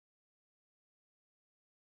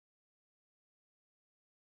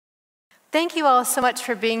Thank you all so much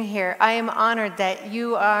for being here. I am honored that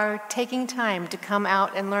you are taking time to come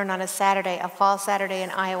out and learn on a Saturday, a fall Saturday in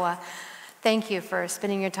Iowa. Thank you for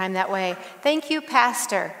spending your time that way. Thank you,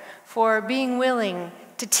 Pastor, for being willing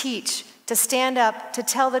to teach, to stand up, to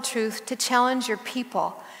tell the truth, to challenge your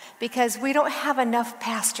people, because we don't have enough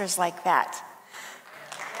pastors like that.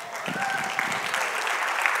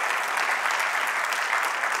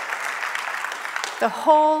 The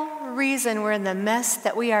whole reason we're in the mess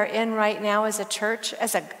that we are in right now as a church,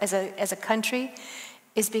 as a country,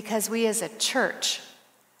 is because we as a church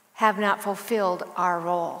have not fulfilled our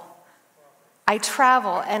role. I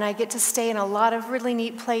travel and I get to stay in a lot of really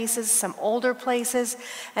neat places, some older places.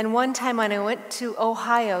 And one time when I went to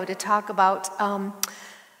Ohio to talk about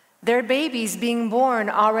their babies being born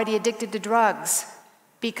already addicted to drugs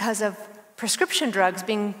because of prescription drugs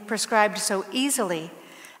being prescribed so easily.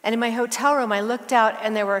 And in my hotel room, I looked out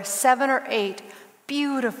and there were 7 or 8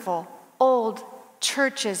 beautiful old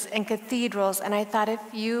churches and cathedrals. And I thought, if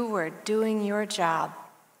you were doing your job,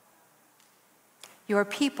 your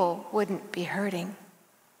people wouldn't be hurting.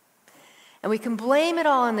 And we can blame it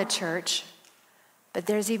all on the church, but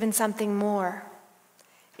there's even something more.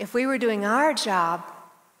 If we were doing our job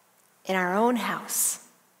in our own house,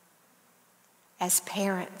 as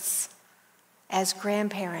parents, as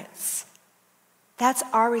grandparents, that's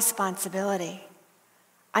our responsibility.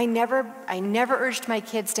 I never urged my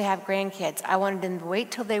kids to have grandkids. I wanted them to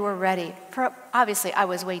wait till they were ready. Obviously, I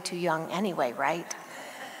was way too young anyway, right?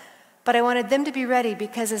 But I wanted them to be ready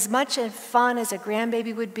because as much fun as a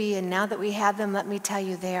grandbaby would be, and now that we have them, let me tell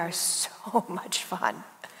you, they are so much fun.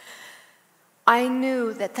 I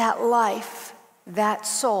knew that that life, that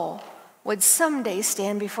soul, would someday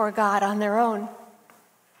stand before God on their own.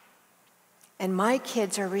 And my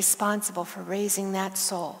kids are responsible for raising that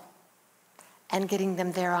soul and getting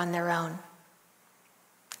them there on their own.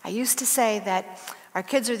 I used to say that our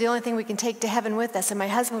kids are the only thing we can take to heaven with us, and my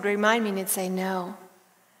husband would remind me and he'd say, no,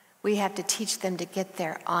 we have to teach them to get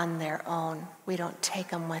there on their own. We don't take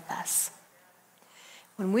them with us.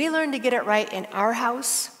 When we learn to get it right in our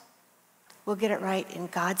house, we'll get it right in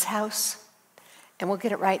God's house, and we'll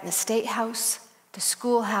get it right in the state house, the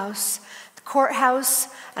schoolhouse, the courthouse,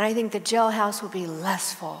 and I think the jailhouse will be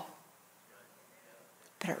less full.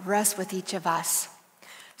 But it rests with each of us.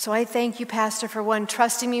 So I thank you, Pastor, for one,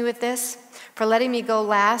 trusting me with this, for letting me go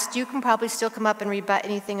last. You can probably still come up and rebut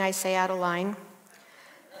anything I say out of line.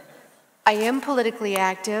 I am politically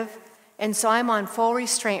active, and so I'm on full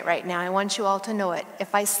restraint right now. I want you all to know it.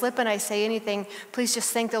 If I slip and I say anything, please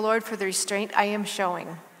just thank the Lord for the restraint I am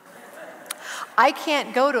showing. I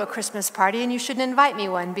can't go to a Christmas party, and you shouldn't invite me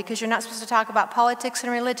one because you're not supposed to talk about politics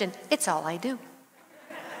and religion. It's all I do.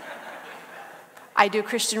 I do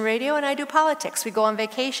Christian radio and I do politics. We go on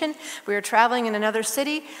vacation. We were traveling in another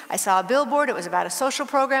city. I saw a billboard. It was about a social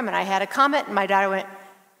program, and I had a comment, and my daughter went,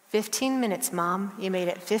 15 minutes, Mom. You made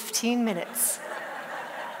it 15 minutes.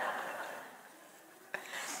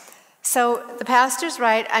 So the pastor's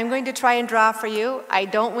right. I'm going to try and draw for you. I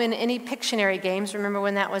don't win any Pictionary games. Remember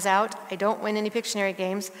when that was out? I don't win any Pictionary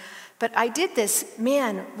games. But I did this.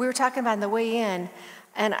 Man, we were talking about on the way in,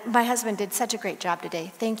 and my husband did such a great job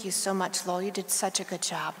today. Thank you so much, Lowell. You did such a good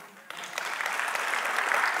job.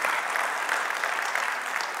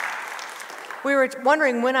 We were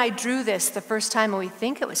wondering when I drew this the first time, and we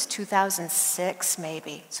think it was 2006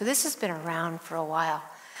 maybe. So this has been around for a while.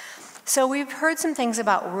 So we've heard some things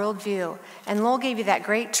about worldview, and Lowell gave you that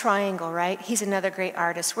great triangle, right? He's another great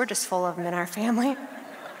artist. We're just full of them in our family.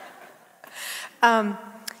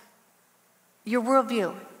 Your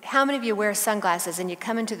worldview. How many of you wear sunglasses and you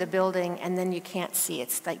come into the building and then you can't see?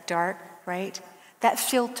 It's like dark, right? That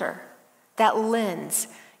filter, that lens,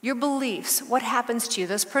 your beliefs, what happens to you,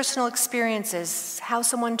 those personal experiences, how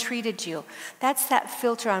someone treated you, that's that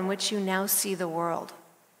filter on which you now see the world.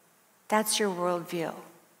 That's your worldview,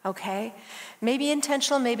 okay? Maybe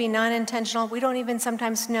intentional, maybe non-intentional. We don't even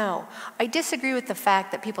sometimes know. I disagree with the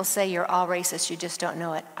fact that people say you're all racist, you just don't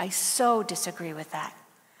know it. I so disagree with that.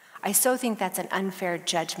 I so think that's an unfair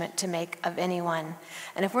judgment to make of anyone.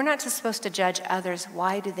 And if we're not supposed to judge others,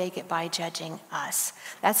 why do they get by judging us?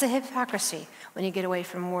 That's a hypocrisy when you get away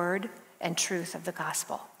from word and truth of the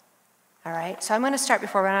gospel. All right? So I'm going to start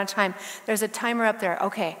before we run out of time. There's a timer up there.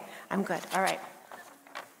 Okay, I'm good. All right.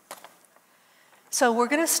 So we're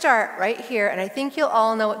going to start right here, and I think you'll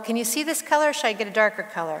all know it. Can you see this color, or should I get a darker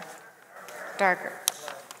color? Darker.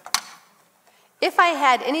 If I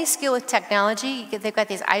had any skill with technology, they've got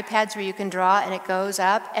these iPads where you can draw and it goes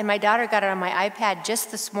up, and my daughter got it on my iPad just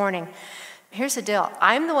this morning. Here's the deal.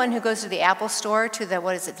 I'm the one who goes to the Apple store to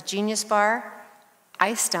the Genius Bar.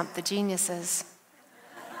 I stump the geniuses.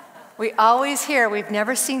 We always hear, we've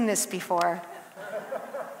never seen this before.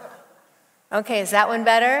 Okay, is that one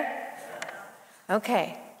better?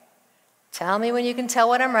 Okay. Tell me when you can tell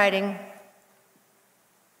what I'm writing.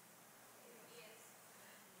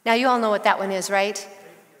 Now, you all know what that one is, right?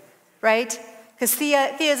 Right? Because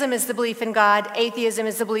theism is the belief in God. Atheism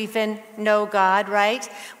is the belief in no God, right?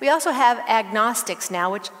 We also have agnostics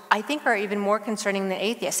now, which I think are even more concerning than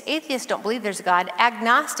atheists. Atheists don't believe there's a God.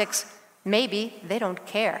 Agnostics, maybe, they don't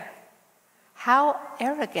care. How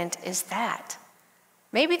arrogant is that?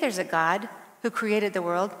 Maybe there's a God who created the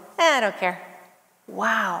world. I don't care.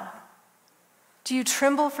 Wow. Do you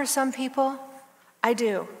tremble for some people? I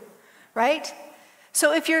do, right?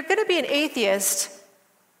 So if you're going to be an atheist,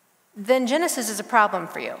 then Genesis is a problem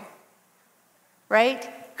for you,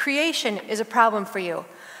 right? Creation is a problem for you.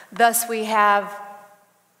 Thus we have,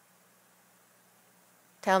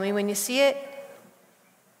 tell me when you see it.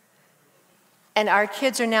 And our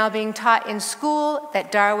kids are now being taught in school that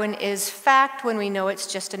Darwin is fact when we know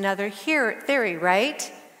it's just another theory, right?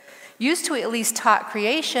 Used to at least taught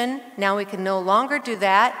creation. Now we can no longer do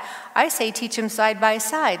that. I say teach them side by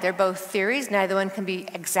side. They're both theories. Neither one can be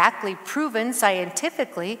exactly proven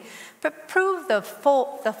scientifically, but prove the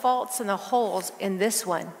faults and the holes in this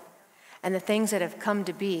one and the things that have come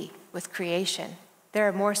to be with creation. There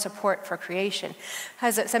are more support for creation.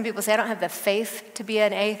 Some people say, I don't have the faith to be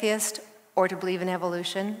an atheist or to believe in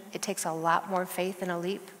evolution. It takes a lot more faith and a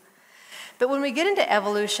leap. But when we get into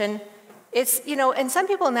evolution, it's, and some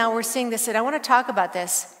people now, we're seeing this, and I want to talk about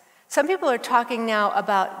this. Some people are talking now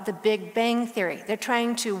about the Big Bang Theory. They're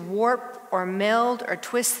trying to warp or meld or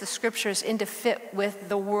twist the scriptures into fit with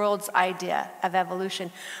the world's idea of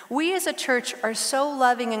evolution. We as a church are so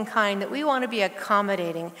loving and kind that we want to be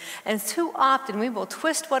accommodating, and too often we will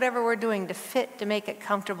twist whatever we're doing to fit, to make it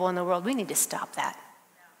comfortable in the world. We need to stop that.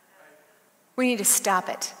 We need to stop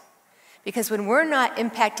it. Because when we're not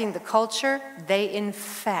impacting the culture, they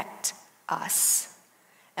infect us.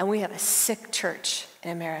 And we have a sick church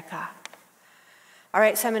in America. All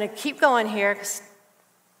right, so I'm going to keep going here.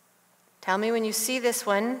 Tell me when you see this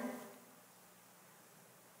one.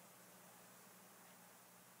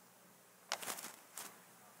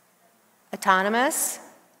 Autonomous.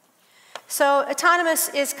 So autonomous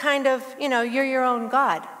is kind of, you're your own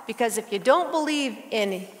God. Because if you don't believe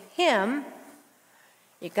in Him,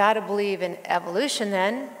 you got to believe in evolution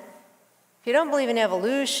then. If you don't believe in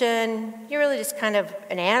evolution, you're really just kind of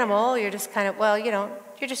an animal. You're just kind of,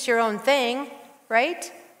 you're just your own thing,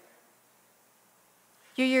 right?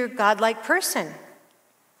 You're your godlike person.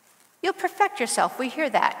 You'll perfect yourself. We hear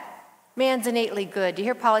that. Man's innately good. You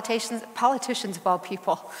hear politicians of all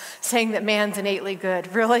people, saying that man's innately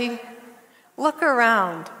good. Really? Look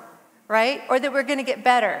around, right? Or that we're going to get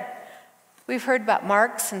better. We've heard about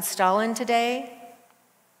Marx and Stalin today.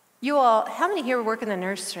 You all, how many here work in the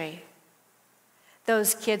nursery?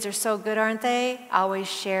 Those kids are so good, aren't they? Always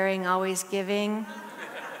sharing, always giving.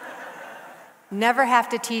 Never have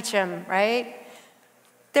to teach them, right?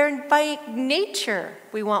 They're by nature,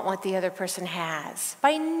 we want what the other person has.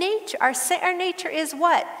 By nature, our nature is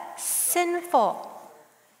what? Sinful.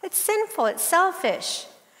 It's sinful, it's selfish.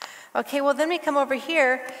 Okay, well then we come over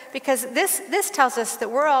here because this tells us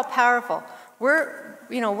that we're all powerful. We're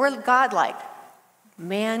godlike.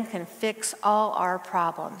 Man can fix all our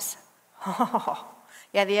problems. Oh,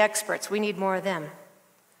 yeah, the experts, we need more of them.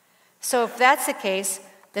 So if that's the case,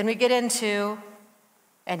 then we get into,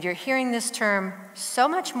 and you're hearing this term so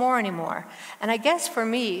much more anymore. And I guess for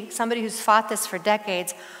me, somebody who's fought this for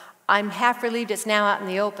decades, I'm half relieved it's now out in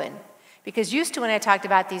the open. Because used to when I talked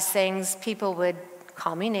about these things, people would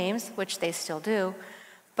call me names, which they still do,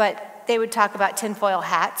 but they would talk about tinfoil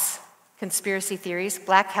hats, conspiracy theories,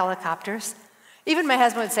 black helicopters. Even my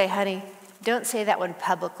husband would say, honey, don't say that one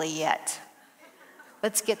publicly yet.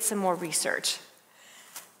 Let's get some more research.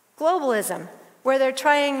 Globalism, where they're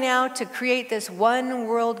trying now to create this one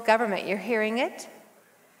world government. You're hearing it?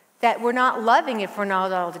 That we're not loving if we're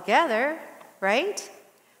not all together, right?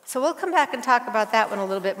 So we'll come back and talk about that one a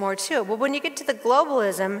little bit more too. But when you get to the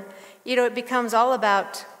globalism, it becomes all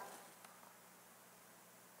about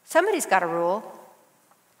somebody's got to rule.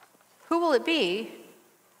 Who will it be?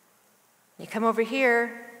 You come over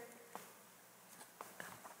here.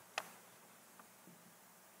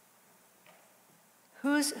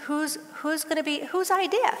 Who's going to be, whose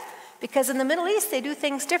idea? Because in the Middle East, they do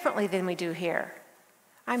things differently than we do here.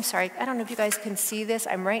 I'm sorry, I don't know if you guys can see this.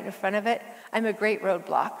 I'm right in front of it. I'm a great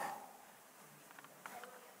roadblock.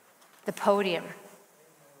 The podium.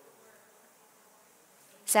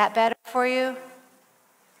 Is that better for you?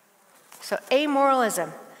 So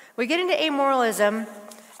amoralism. We get into amoralism,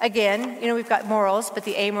 Again, we've got morals, but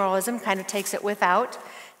the amoralism kind of takes it without.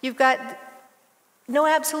 You've got no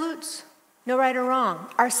absolutes, no right or wrong.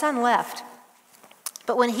 Our son left,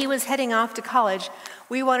 but when he was heading off to college,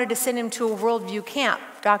 we wanted to send him to a Worldview camp.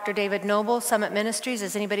 Dr. David Noble, Summit Ministries,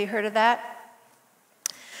 has anybody heard of that?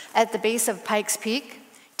 At the base of Pikes Peak.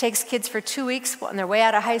 Takes kids for 2 weeks on their way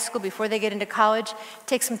out of high school before they get into college.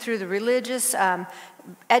 Takes them through the religious,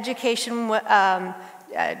 education,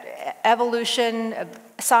 evolution,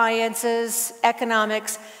 sciences,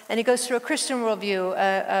 economics, and he goes through a Christian worldview,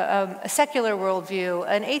 a secular worldview,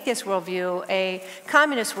 an atheist worldview, a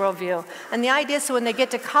communist worldview. And the idea is so when they get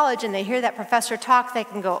to college and they hear that professor talk, they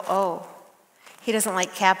can go, oh, he doesn't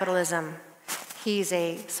like capitalism. He's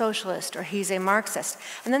a socialist or he's a Marxist.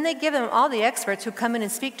 And then they give them all the experts who come in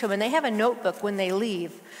and speak to them, and they have a notebook when they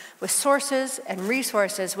leave with sources and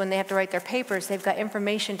resources when they have to write their papers. They've got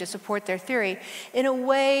information to support their theory in a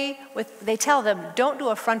way they tell them, don't do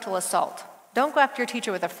a frontal assault. Don't go after your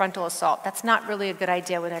teacher with a frontal assault. That's not really a good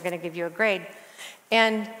idea when they're going to give you a grade.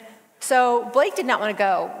 And so Blake did not want to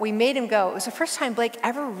go. We made him go. It was the first time Blake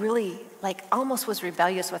ever really, almost was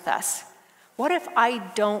rebellious with us. What if I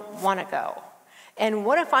don't want to go? And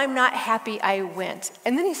what if I'm not happy I went?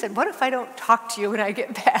 And then he said, what if I don't talk to you when I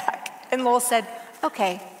get back? And Lowell said,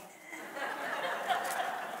 okay.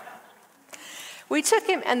 We took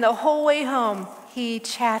him, and the whole way home, he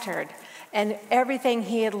chattered. And everything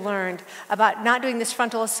he had learned about not doing this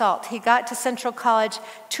frontal assault. He got to Central College,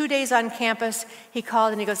 2 days on campus. He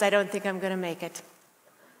called and he goes, I don't think I'm going to make it.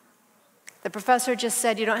 The professor just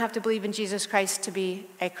said, you don't have to believe in Jesus Christ to be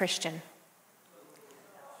a Christian.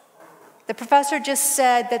 The professor just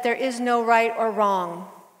said that there is no right or wrong,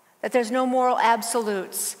 that there's no moral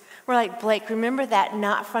absolutes. We're like, Blake, remember that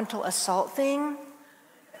not frontal assault thing?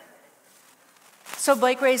 So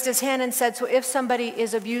Blake raised his hand and said, so if somebody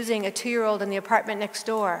is abusing a 2-year-old in the apartment next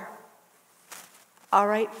door, all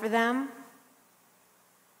right for them?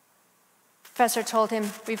 Professor told him,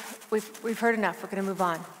 we've heard enough, we're going to move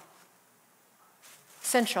on.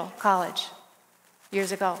 Central College,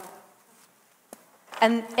 years ago.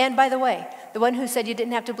 And by the way, the one who said you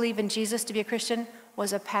didn't have to believe in Jesus to be a Christian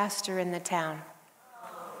was a pastor in the town.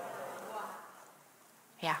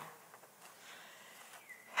 Yeah.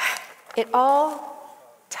 It all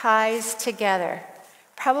ties together,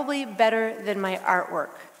 probably better than my artwork.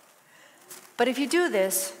 But if you do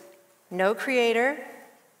this, no creator,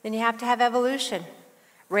 then you have to have evolution.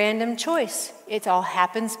 Random choice. It all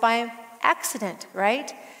happens by accident,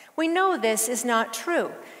 right? We know this is not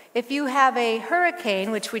true. If you have a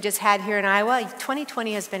hurricane, which we just had here in Iowa,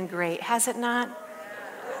 2020 has been great, has it not?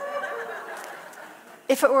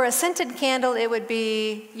 If it were a scented candle, it would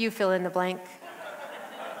be, you fill in the blank.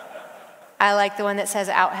 I like the one that says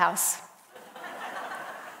outhouse.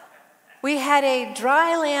 We had a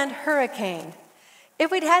dry land hurricane.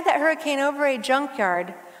 If we'd had that hurricane over a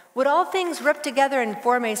junkyard, would all things rip together and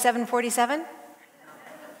form a 747?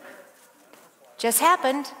 Just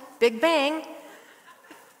happened, Big Bang.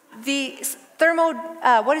 The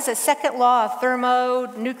second law of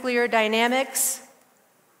thermonuclear dynamics.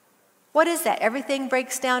 What is that? Everything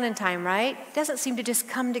breaks down in time, right? It doesn't seem to just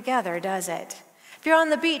come together, does it? If you're on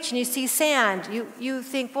the beach and you see sand, you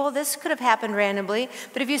think, well, this could have happened randomly.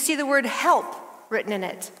 But if you see the word help written in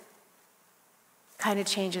it, kind of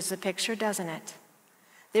changes the picture, doesn't it?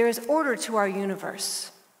 There is order to our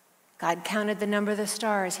universe. God counted the number of the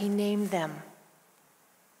stars. He named them.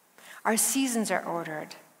 Our seasons are ordered.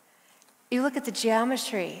 You look at the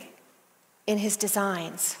geometry in his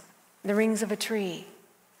designs, the rings of a tree.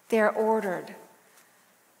 They are ordered.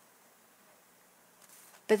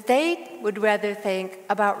 But they would rather think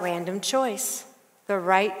about random choice, the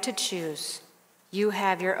right to choose. You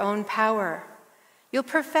have your own power. You'll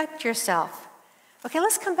perfect yourself. Okay,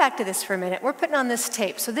 let's come back to this for a minute. We're putting on this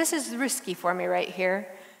tape, so this is risky for me right here.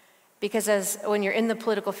 Because when you're in the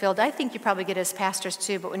political field, I think you probably get it as pastors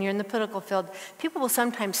too, but when you're in the political field, people will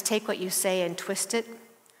sometimes take what you say and twist it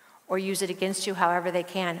or use it against you however they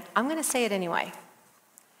can. I'm going to say it anyway.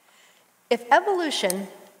 If evolution,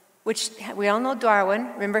 which we all know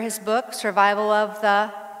Darwin, remember his book, Survival of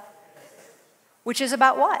the, which is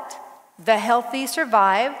about what? The healthy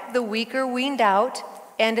survive, the weaker weaned out,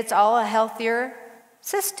 and it's all a healthier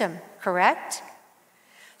system, correct?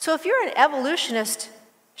 So if you're an evolutionist,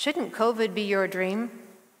 shouldn't COVID be your dream?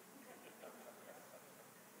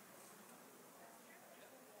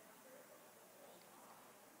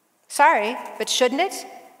 Sorry, but shouldn't it?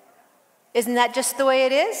 Isn't that just the way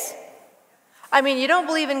it is? I mean, you don't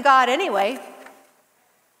believe in God anyway.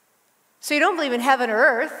 So you don't believe in heaven or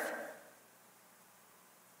earth.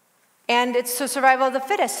 And it's the survival of the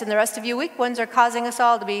fittest, and the rest of you weak ones are causing us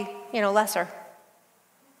all to be, lesser.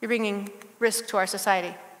 You're bringing risk to our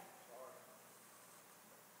society.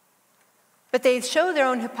 But they show their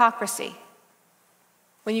own hypocrisy.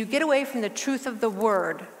 When you get away from the truth of the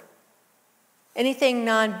word, anything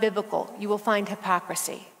non-biblical, you will find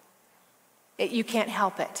hypocrisy. You can't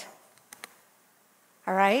help it.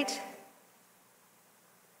 All right?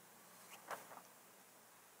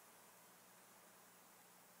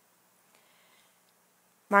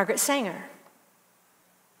 Margaret Sanger.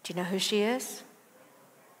 Do you know who she is?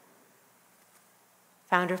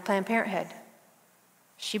 Founder of Planned Parenthood.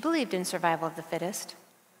 She believed in survival of the fittest.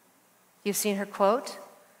 You've seen her quote.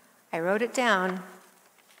 I wrote it down.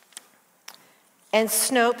 And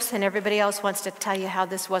Snopes and everybody else wants to tell you how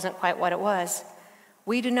this wasn't quite what it was.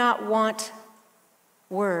 We do not want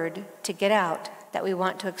word to get out that we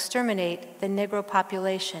want to exterminate the Negro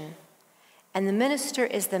population. And the minister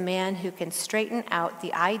is the man who can straighten out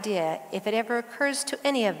the idea, if it ever occurs to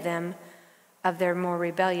any of them, of their more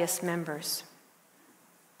rebellious members.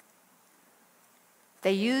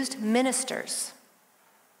 They used ministers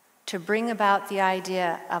to bring about the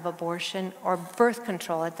idea of abortion or birth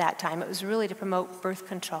control at that time. It was really to promote birth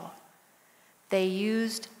control. They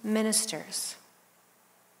used ministers.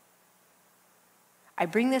 I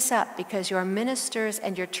bring this up because your ministers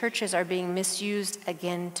and your churches are being misused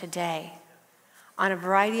again today on a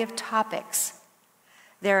variety of topics.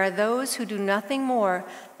 There are those who do nothing more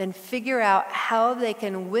than figure out how they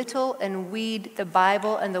can whittle and weed the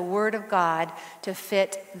Bible and the Word of God to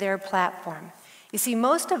fit their platform. You see,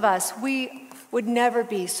 most of us, we would never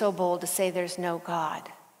be so bold to say there's no God.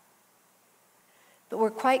 But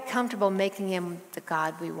we're quite comfortable making him the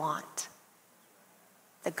God we want.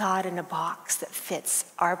 The God in a box that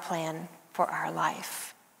fits our plan for our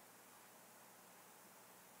life.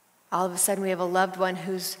 All of a sudden we have a loved one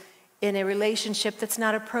who's in a relationship that's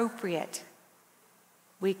not appropriate.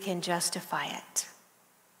 We can justify it.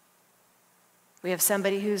 We have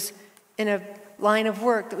somebody who's in a line of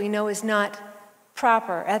work that we know is not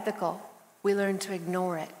proper, ethical. We learn to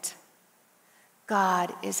ignore it.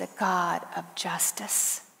 God is a God of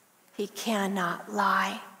justice. He cannot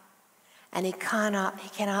lie, and he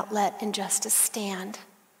cannot let injustice stand.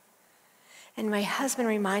 And my husband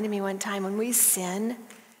reminded me one time, when we sin,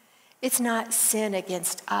 it's not sin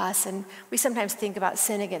against us, and we sometimes think about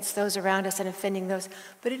sin against those around us and offending those,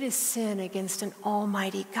 but it is sin against an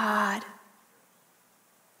almighty God.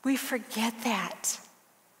 We forget that.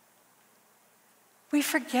 We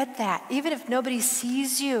forget that, even if nobody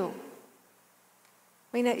sees you.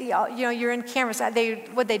 I mean, you're in camera. So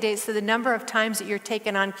so the number of times that you're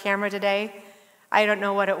taken on camera today, I don't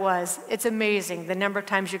know what it was. It's amazing the number of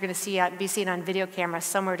times you're going to be seen on video camera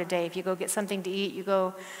somewhere today. If you go get something to eat, you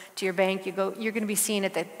go to your bank, you're going to be seen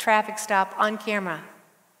at the traffic stop on camera.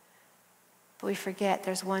 But we forget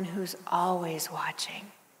there's one who's always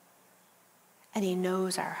watching, and he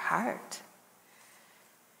knows our heart.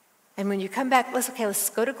 And when you come back, let's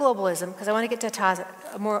go to globalism, because I want to get to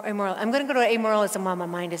immoral. I'm going to go to amoralism while my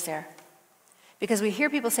mind is there. Because we hear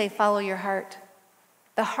people say, follow your heart.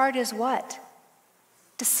 The heart is what?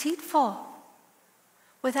 Deceitful.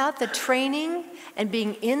 Without the training and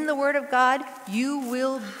being in the Word of God, you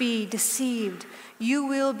will be deceived. You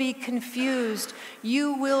will be confused.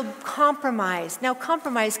 You will compromise. Now,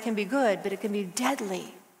 compromise can be good, but it can be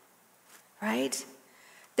deadly, right?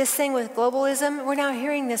 This thing with globalism, we're now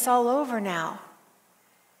hearing this all over now.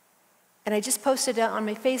 And I just posted on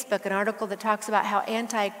my Facebook an article that talks about how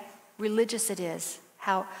anti-religious it is,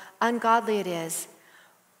 how ungodly it is.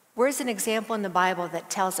 Where's an example in the Bible that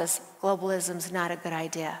tells us globalism's not a good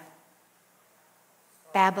idea?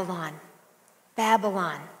 Babylon.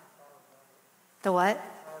 Babylon. The what?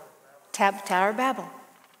 Tower of Babel.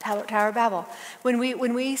 Tower of Babel. When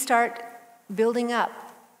we start building up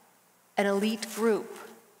an elite group,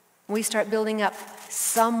 we start building up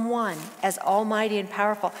someone as almighty and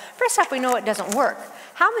powerful. First off, we know it doesn't work.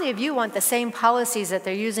 How many of you want the same policies that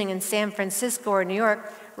they're using in San Francisco or New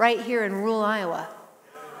York right here in rural Iowa?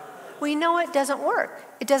 We know it doesn't work.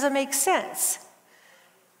 It doesn't make sense.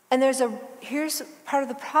 And here's part of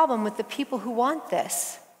the problem with the people who want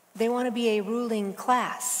this. They want to be a ruling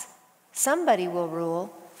class. Somebody will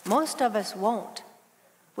rule. Most of us won't,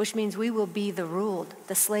 which means we will be the ruled,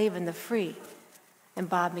 the slave and the free. And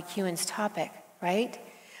Bob McEwen's topic, right?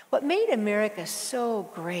 What made America so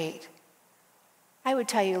great, I would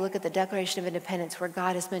tell you, look at the Declaration of Independence, where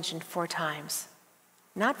God is mentioned 4 times.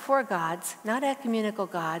 Not 4 gods, not ecumenical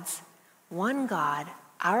gods, one God,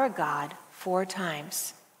 our God, 4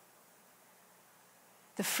 times.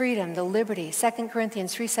 The freedom, the liberty, 2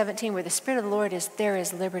 Corinthians 3:17, where the Spirit of the Lord is, there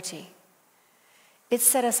is liberty. It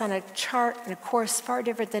set us on a chart and a course far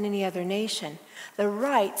different than any other nation. The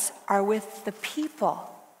rights are with the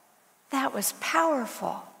people. That was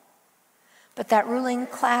powerful. But that ruling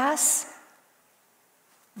class,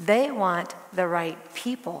 they want the right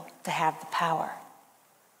people to have the power.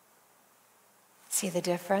 See the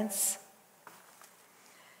difference?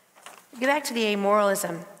 Get back to the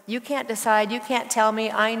amoralism. You can't decide, you can't tell me,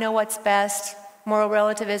 I know what's best, moral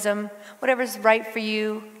relativism, whatever's right for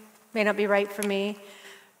you may not be right for me.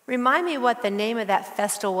 Remind me what the name of that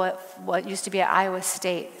festival, what used to be at Iowa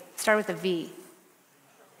State, started with a V.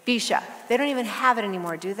 Bisha. They don't even have it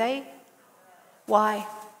anymore, do they? Why?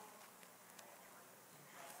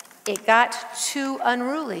 It got too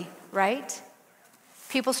unruly, right?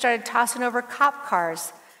 People started tossing over cop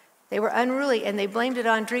cars. They were unruly, and they blamed it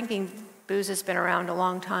on drinking. Booze has been around a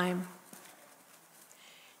long time.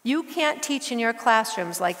 You can't teach in your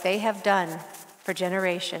classrooms like they have done for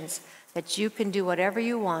generations that you can do whatever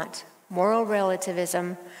you want, moral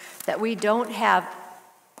relativism, that we don't have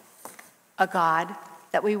a God,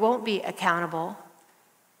 that we won't be accountable,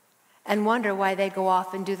 and wonder why they go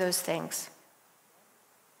off and do those things.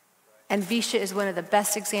 And Bisha is one of the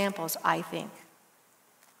best examples, I think.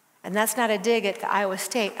 And that's not a dig at Iowa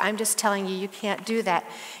State. I'm just telling you, you can't do that.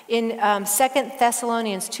 In 2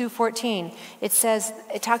 Thessalonians 2:14,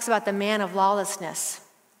 it talks about the man of lawlessness.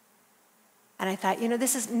 And I thought,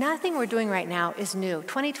 this is nothing we're doing right now is new.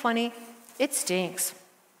 2020, it stinks.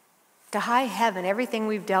 To high heaven, everything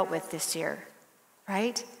we've dealt with this year,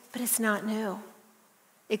 right? But it's not new.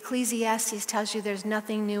 Ecclesiastes tells you there's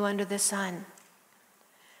nothing new under the sun.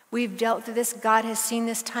 We've dealt with this. God has seen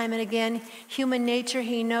this time and again. Human nature,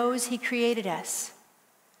 he knows he created us.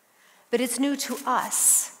 But it's new to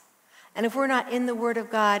us. And if we're not in the Word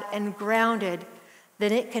of God and grounded,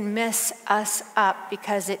 then it can mess us up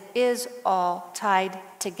because it is all tied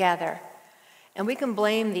together. And we can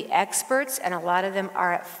blame the experts, and a lot of them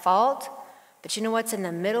are at fault. But you know what's in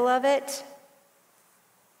the middle of it?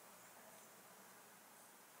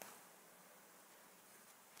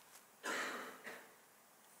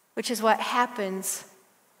 Which is what happens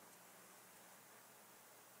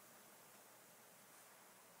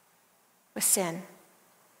with sin.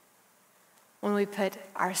 When we put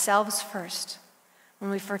ourselves first,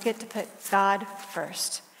 when we forget to put God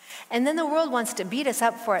first. And then the world wants to beat us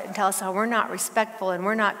up for it and tell us how we're not respectful and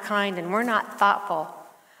we're not kind and we're not thoughtful.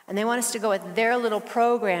 And they want us to go with their little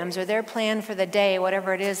programs or their plan for the day,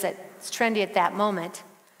 whatever it is that's trendy at that moment.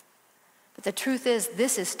 But the truth is,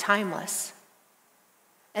 this is timeless.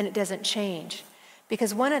 And it doesn't change.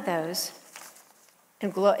 Because one of those,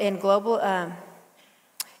 in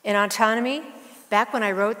autonomy, back when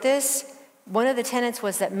I wrote this, one of the tenets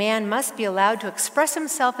was that man must be allowed to express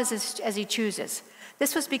himself as he chooses.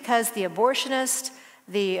 This was because the abortionists,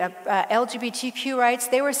 the LGBTQ rights,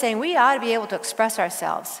 they were saying we ought to be able to express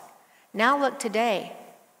ourselves. Now look today,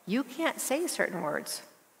 you can't say certain words.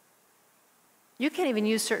 You can't even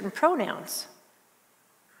use certain pronouns.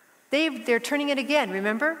 They're turning it again,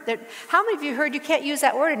 remember? How many of you heard you can't use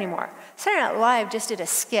that word anymore? Saturday Night Live just did a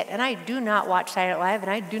skit, and I do not watch Saturday Night Live, and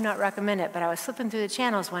I do not recommend it, but I was flipping through the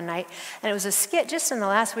channels one night, and it was a skit just in the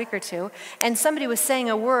last week or two, and somebody was saying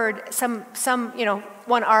a word,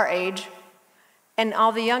 one our age, and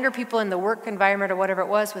all the younger people in the work environment or whatever it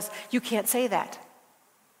was, you can't say that.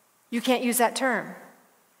 You can't use that term.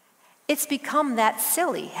 It's become that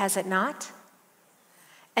silly, has it not?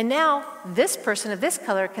 And now, this person of this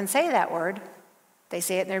color can say that word. They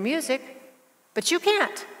say it in their music, but you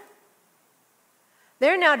can't.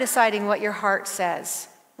 They're now deciding what your heart says,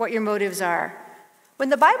 what your motives are. When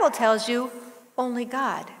the Bible tells you, only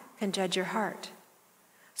God can judge your heart.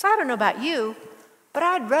 So I don't know about you, but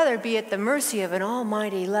I'd rather be at the mercy of an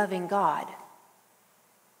almighty, loving God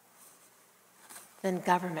than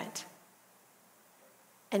government.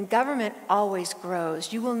 And government always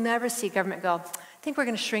grows. You will never see government go, I think we're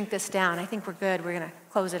going to shrink this down. I think we're good. We're going to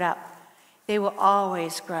close it up. They will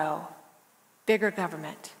always grow. Bigger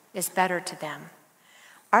government is better to them.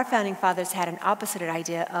 Our founding fathers had an opposite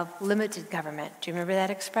idea of limited government. Do you remember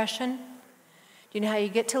that expression? Do you know how you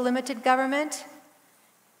get to limited government?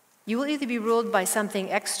 You will either be ruled by something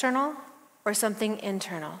external or something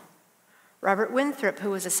internal. Robert Winthrop,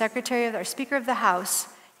 who was a secretary of our Speaker of the House,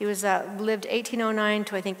 he was lived 1809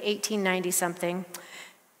 to I think 1890 something,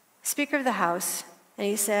 Speaker of the House, and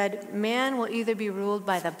he said, man will either be ruled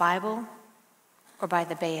by the Bible or by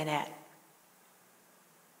the bayonet.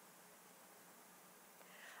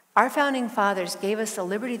 Our founding fathers gave us the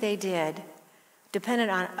liberty they did, dependent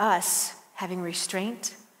on us having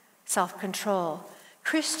restraint, self-control.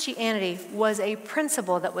 Christianity was a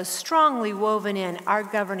principle that was strongly woven in our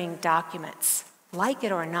governing documents. like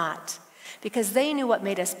it or not, because they knew what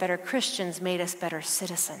made us better Christians made us better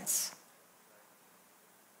citizens.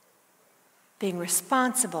 Being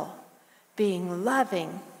responsible, being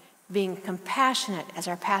loving, being compassionate, as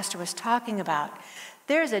our pastor was talking about.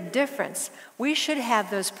 There's a difference. We should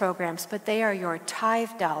have those programs, but they are your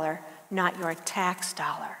tithe dollar, not your tax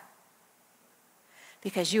dollar.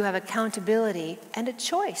 Because you have accountability and a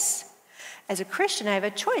choice. As a Christian, I have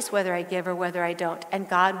a choice whether I give or whether I don't, and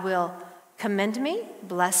God will commend me,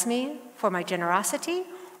 bless me for my generosity,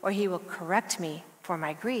 or he will correct me for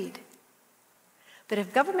my greed. But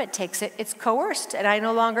if government takes it, it's coerced, and I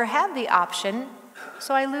no longer have the option,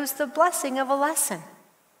 so I lose the blessing of a lesson.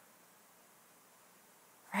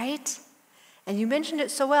 Right? And you mentioned it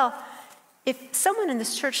so well. If someone in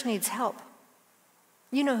this church needs help,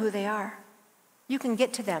 you know who they are. You can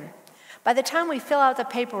get to them. By the time we fill out the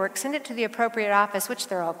paperwork, send it to the appropriate office, which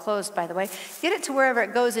they're all closed, by the way, get it to wherever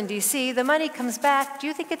it goes in D.C., the money comes back. Do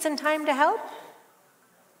you think it's in time to help?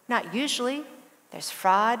 Not usually. There's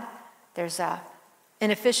fraud. There's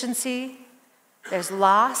inefficiency. There's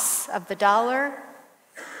loss of the dollar.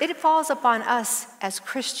 It falls upon us as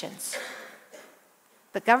Christians.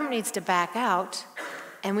 The government needs to back out,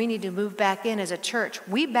 and we need to move back in as a church.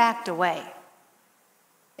 We backed away.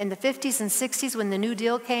 In the 50s and 60s, when the New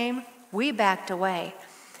Deal came, we backed away.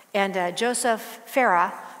 And Joseph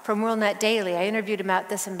Farah from WorldNet Daily, I interviewed him about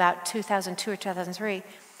this in about 2002 or 2003.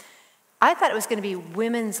 I thought it was going to be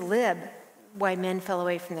women's lib why men fell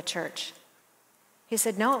away from the church. He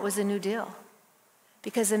said, no, it was the New Deal.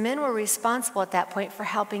 Because the men were responsible at that point for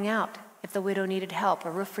helping out if the widow needed help,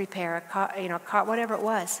 a roof repair, a car, whatever it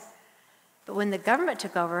was. But when the government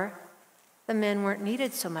took over, the men weren't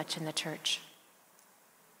needed so much in the church.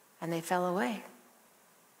 And they fell away.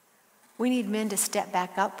 We need men to step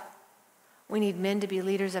back up. We need men to be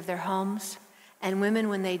leaders of their homes. And women,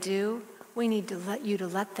 when they do, we need to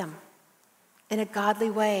let them in a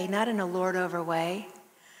godly way, not in a lord over way,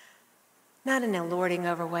 not in a lording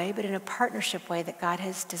over way, but in a partnership way that God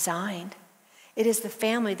has designed. It is the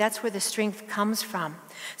family. That's where the strength comes from.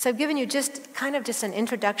 So I've given you just an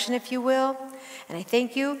introduction, if you will, and I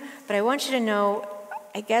thank you. But I want you to know,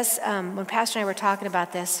 I guess when Pastor and I were talking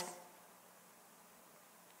about this,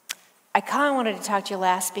 I kind of wanted to talk to you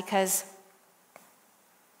last because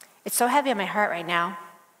it's so heavy on my heart right now.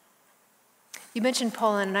 You mentioned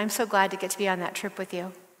Poland, and I'm so glad to get to be on that trip with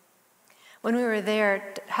you. When we were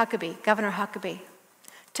there, Governor Huckabee,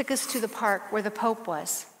 took us to the park where the Pope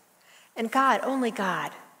was. And God, only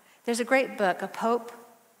God. There's a great book, a Pope,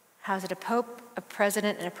 a Pope, a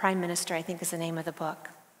President, and a Prime Minister, I think is the name of the book.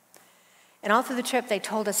 And all through the trip, they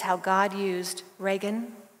told us how God used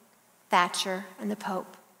Reagan, Thatcher, and the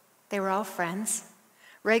Pope. They were all friends.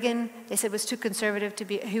 Reagan, they said, was too conservative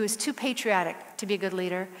he was too patriotic to be a good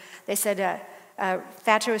leader. They said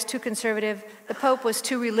Thatcher was too conservative. The Pope was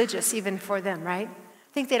too religious even for them, right?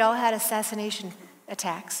 I think they'd all had assassination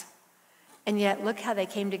attacks. And yet, look how they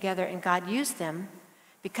came together and God used them.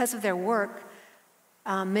 Because of their work,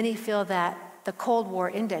 many feel that the Cold War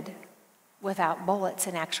ended without bullets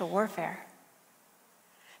in actual warfare.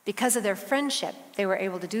 Because of their friendship, they were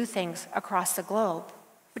able to do things across the globe,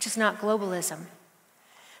 which is not globalism.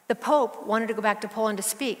 The Pope wanted to go back to Poland to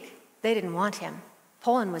speak. They didn't want him.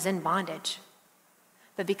 Poland was in bondage.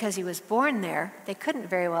 But because he was born there, they couldn't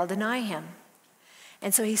very well deny him.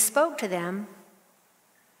 And so he spoke to them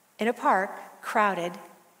in a park, crowded.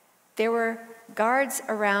 There were guards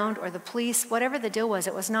around, or the police, whatever the deal was,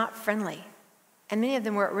 it was not friendly. And many of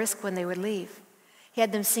them were at risk when they would leave. He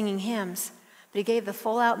had them singing hymns, but he gave the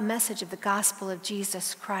full-out message of the gospel of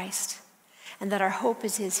Jesus Christ, and that our hope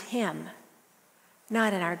is in him,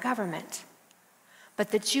 not in our government,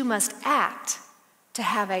 but that you must act to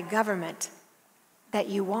have a government that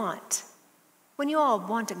you want. When you all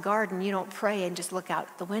want a garden, you don't pray and just look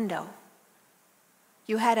out the window.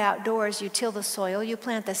 You head outdoors, you till the soil, you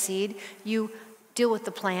plant the seed, you deal with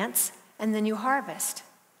the plants, and then you harvest.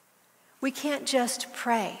 We can't just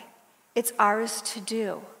pray. It's ours to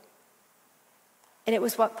do. And it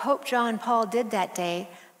was what Pope John Paul did that day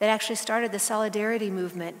that actually started the solidarity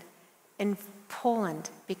movement in Poland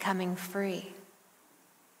becoming free.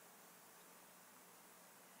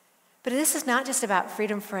 But this is not just about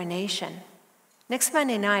freedom for a nation. Next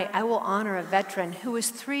Monday night, I will honor a veteran who was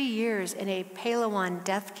 3 years in a Palawan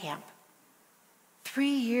death camp. 3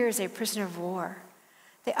 years a prisoner of war.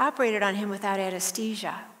 They operated on him without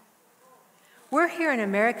anesthesia. We're here in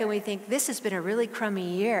America and we think this has been a really crummy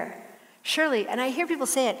year. Surely, and I hear people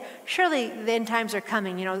say it, surely the end times are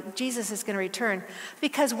coming, Jesus is going to return.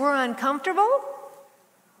 Because we're uncomfortable?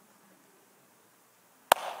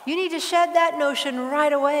 You need to shed that notion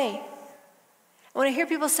right away. When I hear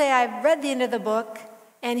people say, I've read the end of the book,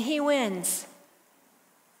 and he wins.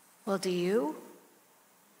 Well, do you?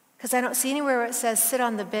 Because I don't see anywhere where it says, sit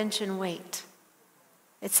on the bench and wait.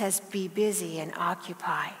 It says, be busy and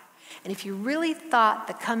occupy. And if you really thought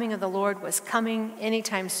the coming of the Lord was coming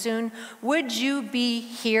anytime soon, would you be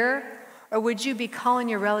here, or would you be calling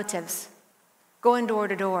your relatives, going door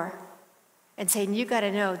to door, and saying, you got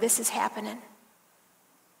to know this is happening?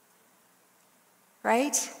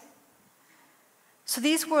 Right? So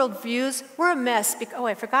these worldviews, we're a mess.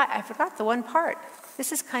 I forgot the one part.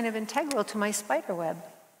 This is kind of integral to my spider web.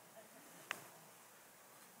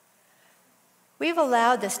 We've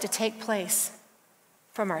allowed this to take place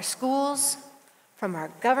from our schools, from our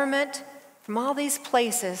government, from all these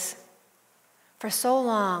places for so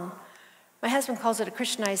long. My husband calls it a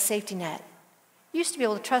Christianized safety net. You used to be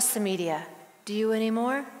able to trust the media. Do you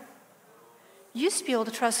anymore? You used to be able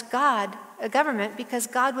to trust God, a government, because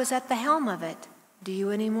God was at the helm of it. Do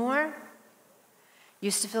you anymore?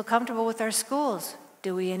 Used to feel comfortable with our schools.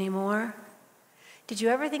 Do we anymore? Did you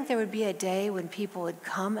ever think there would be a day when people would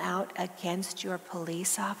come out against your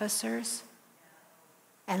police officers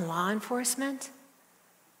and law enforcement?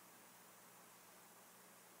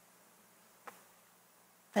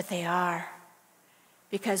 But they are,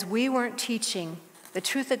 because we weren't teaching the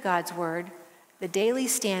truth of God's word, the daily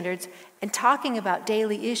standards, and talking about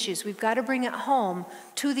daily issues. We've got to bring it home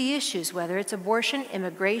to the issues, whether it's abortion,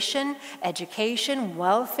 immigration, education,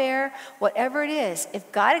 welfare, whatever it is.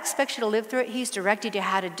 If God expects you to live through it, he's directed you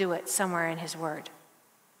how to do it somewhere in his word.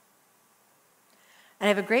 And I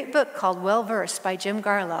have a great book called Well Versed by Jim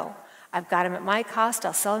Garlow. I've got them at my cost.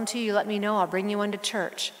 I'll sell them to you. You let me know. I'll bring you one to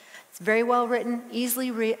church. It's very well written, easily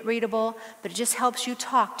readable, but it just helps you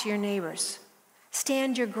talk to your neighbors.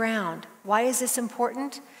 Stand your ground. Why is this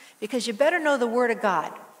important? Because you better know the Word of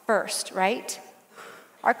God first, right?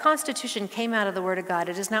 Our Constitution came out of the Word of God.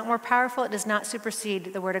 It is not more powerful. It does not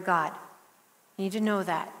supersede the Word of God. You need to know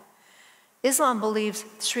that. Islam believes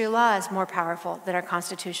Sharia law is more powerful than our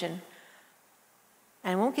Constitution.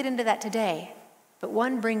 And I won't get into that today, but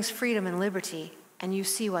one brings freedom and liberty, and you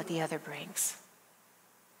see what the other brings.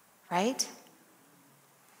 Right?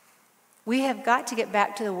 We have got to get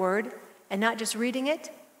back to the Word, and not just reading it,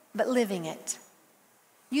 but living it.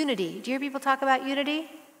 Unity. Do you hear people talk about unity?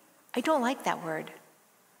 I don't like that word.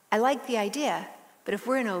 I like the idea, but if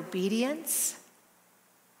we're in obedience,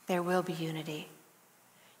 there will be unity.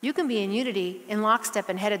 You can be in unity in lockstep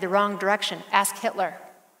and headed the wrong direction. Ask Hitler.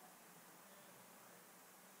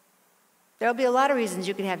 There'll be a lot of reasons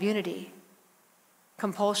you can have unity.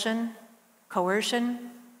 Compulsion,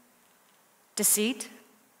 coercion, deceit,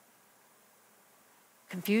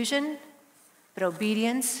 confusion, but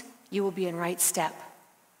obedience, you will be in right step.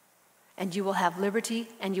 And you will have liberty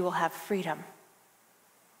and you will have freedom.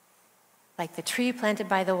 Like the tree planted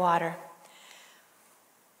by the water.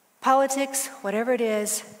 Politics, whatever it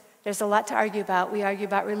is, there's a lot to argue about. We argue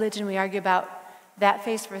about religion. We argue about that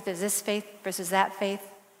faith versus this faith versus that faith.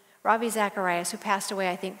 Ravi Zacharias, who passed away,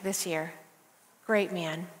 I think, this year, great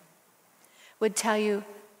man, would tell you,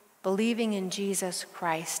 believing in Jesus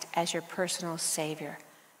Christ as your personal Savior.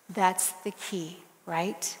 That's the key,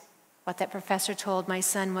 right? What that professor told my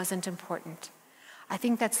son wasn't important. I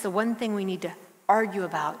think that's the one thing we need to argue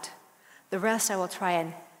about. The rest I will try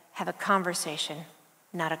and have a conversation,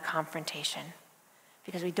 not a confrontation,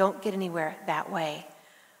 because we don't get anywhere that way.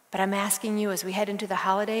 But I'm asking you, as we head into the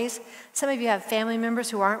holidays, some of you have family members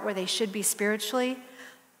who aren't where they should be spiritually.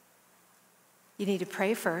 You need to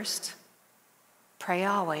pray first, pray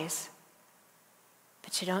always,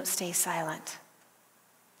 but you don't stay silent.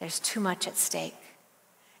 There's too much at stake.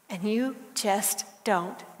 And you just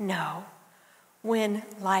don't know when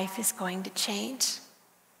life is going to change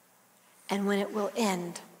and when it will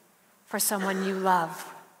end for someone you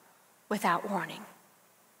love without warning.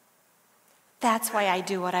 That's why I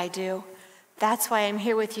do what I do. That's why I'm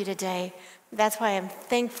here with you today. That's why I'm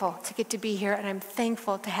thankful to get to be here, and I'm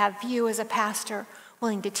thankful to have you as a pastor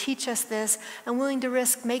willing to teach us this and willing to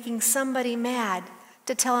risk making somebody mad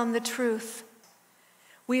to tell them the truth.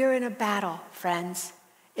 We are in a battle, friends.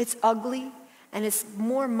 It's ugly, and it's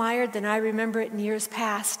more mired than I remember it in years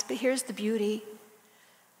past. But here's the beauty.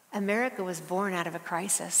 America was born out of a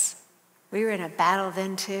crisis. We were in a battle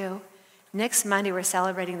then, too. Next Monday, we're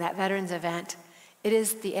celebrating that Veterans event. It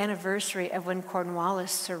is the anniversary of when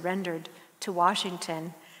Cornwallis surrendered to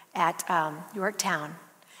Washington at Yorktown,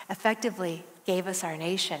 effectively gave us our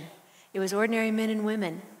nation. It was ordinary men and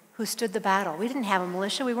women who stood the battle. We didn't have a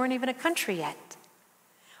militia. We weren't even a country yet.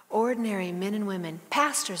 Ordinary men and women,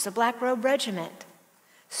 pastors, the Black Robe Regiment,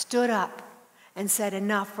 stood up and said,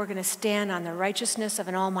 enough, we're going to stand on the righteousness of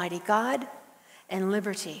an almighty God, and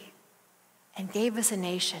liberty and gave us a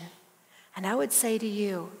nation. And I would say to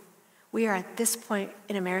you, we are at this point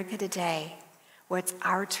in America today where it's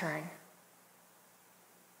our turn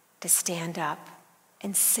to stand up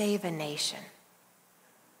and save a nation,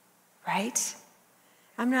 right?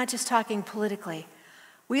 I'm not just talking politically.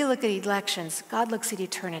 We look at elections. God looks at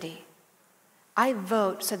eternity. I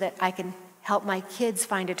vote so that I can help my kids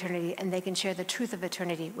find eternity and they can share the truth of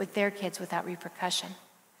eternity with their kids without repercussion.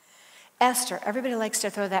 Esther, everybody likes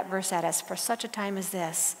to throw that verse at us, for such a time as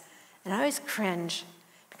this. And I always cringe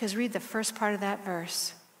because read the first part of that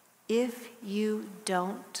verse. If you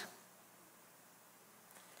don't,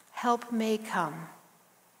 help may come,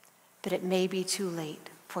 but it may be too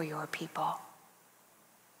late for your people.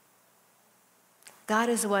 God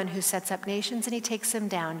is the one who sets up nations and he takes them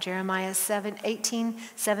down. Jeremiah 18,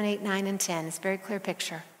 7, 8, 9, and 10. It's a very clear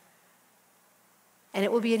picture. And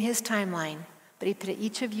it will be in his timeline. But he put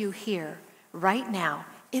each of you here, right now,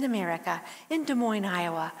 in America, in Des Moines,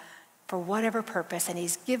 Iowa, for whatever purpose. And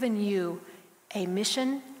he's given you a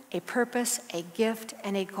mission, a purpose, a gift,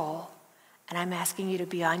 and a goal. And I'm asking you to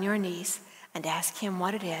be on your knees and ask him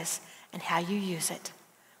what it is and how you use it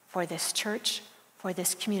for this church, for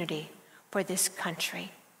this community, for this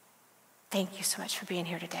country. Thank you so much for being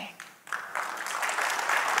here today.